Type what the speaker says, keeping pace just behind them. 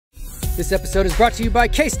This episode is brought to you by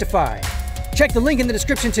Casetify. Check the link in the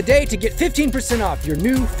description today to get 15% off your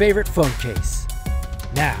new favorite phone case.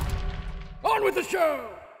 Now, on with the show!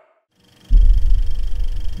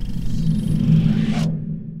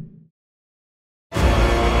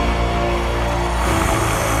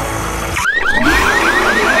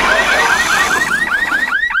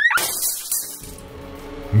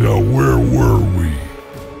 Now where were we?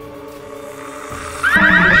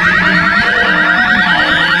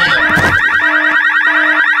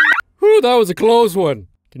 Whew, that was a close one.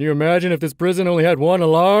 Can you imagine if this prison only had one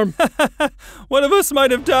alarm? One of us might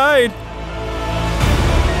have died.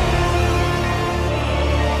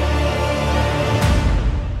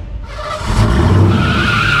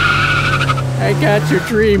 I got your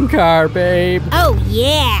dream car, babe. Oh,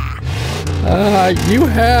 yeah. You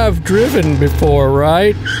have driven before,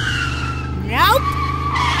 right? Nope.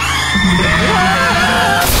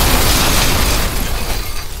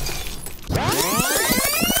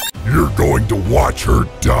 You're going to watch her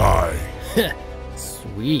die.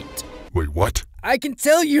 Sweet. Wait, what? I can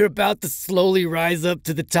tell you're about to slowly rise up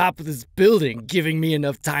to the top of this building, giving me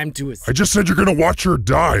enough time to escape. I just said you're gonna watch her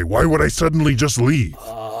die. Why would I suddenly just leave?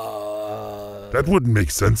 That wouldn't make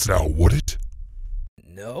sense now, would it?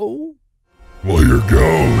 No? Well, here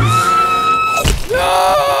goes.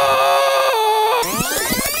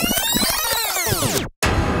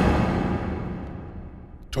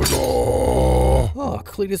 Ta-da! Oh,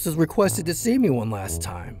 Cletus has requested to see me one last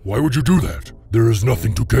time. Why would you do that? There is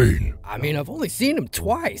nothing to gain. I mean, I've only seen him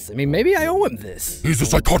twice. I mean, maybe I owe him this. He's a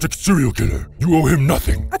psychotic serial killer. You owe him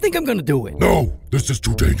nothing. I think I'm gonna do it. No, this is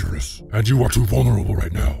too dangerous. And you are too vulnerable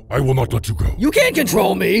right now. I will not let you go. You can't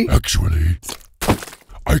control me! Actually,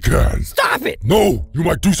 I can. Stop it! No, you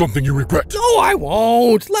might do something you regret. No, I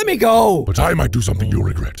won't! Let me go! But I might do something you'll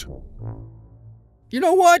regret. You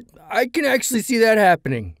know what? I can actually see that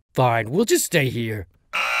happening. Fine, we'll just stay here.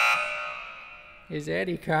 Is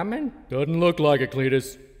Eddie coming? Doesn't look like it,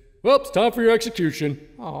 Cletus. Well, it's time for your execution.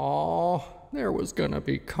 Aw, there was gonna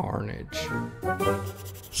be carnage.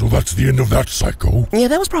 So that's the end of that, psycho. Yeah,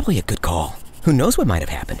 that was probably a good call. Who knows what might have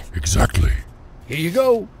happened? Exactly. Here you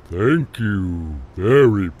go. Thank you.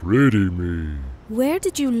 Very pretty me. Where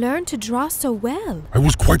did you learn to draw so well? I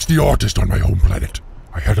was quite the artist on my home planet.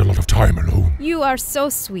 I had a lot of time alone. You are so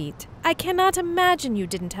sweet. I cannot imagine you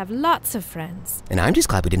didn't have lots of friends. And I'm just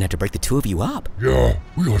glad we didn't have to break the two of you up. Yeah,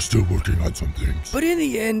 we are still working on some things. But in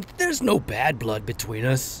the end, there's no bad blood between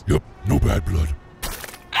us. Yep, no bad blood.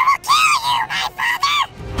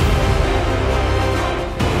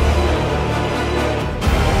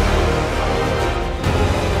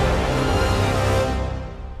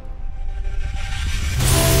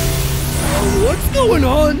 What's going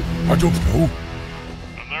on? I don't know.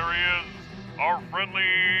 And there he is, our friendly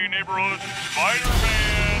neighborhood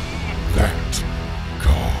Spider-Man! That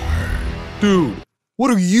guy. Dude,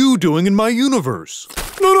 what are you doing in my universe?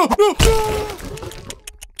 No!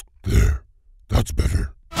 There. That's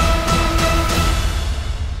better.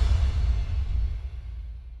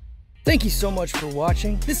 Thank you so much for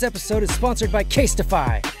watching. This episode is sponsored by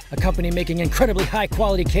Casetify, a company making incredibly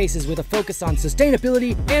high-quality cases with a focus on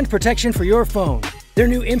sustainability and protection for your phone. Their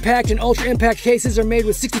new Impact and Ultra Impact cases are made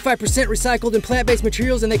with 65% recycled and plant-based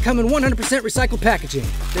materials, and they come in 100% recycled packaging.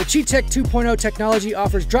 Their Cheat-Tech 2.0 technology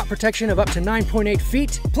offers drop protection of up to 9.8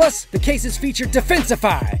 feet. Plus, the cases feature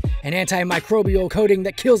Defensify, an antimicrobial coating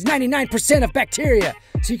that kills 99% of bacteria.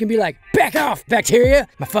 So you can be like, back off, bacteria!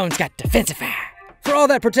 My phone's got Defensify. For all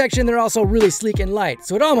that protection, they're also really sleek and light,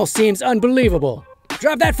 so it almost seems unbelievable.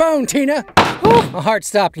 Drop that phone, Tina! Whew, my heart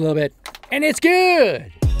stopped a little bit. And it's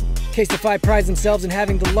good! Casetify prides themselves in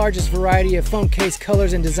having the largest variety of phone case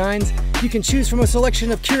colors and designs. You can choose from a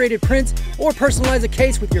selection of curated prints or personalize a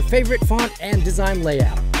case with your favorite font and design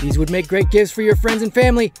layout. These would make great gifts for your friends and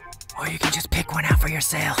family, or you can just pick one out for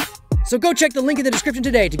yourself. So go check the link in the description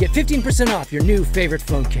today to get 15% off your new favorite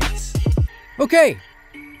phone case. Okay,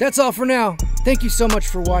 that's all for now. Thank you so much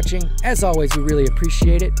for watching. As always, we really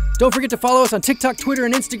appreciate it. Don't forget to follow us on TikTok, Twitter,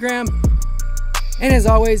 and Instagram. And as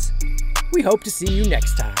always, we hope to see you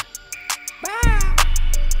next time.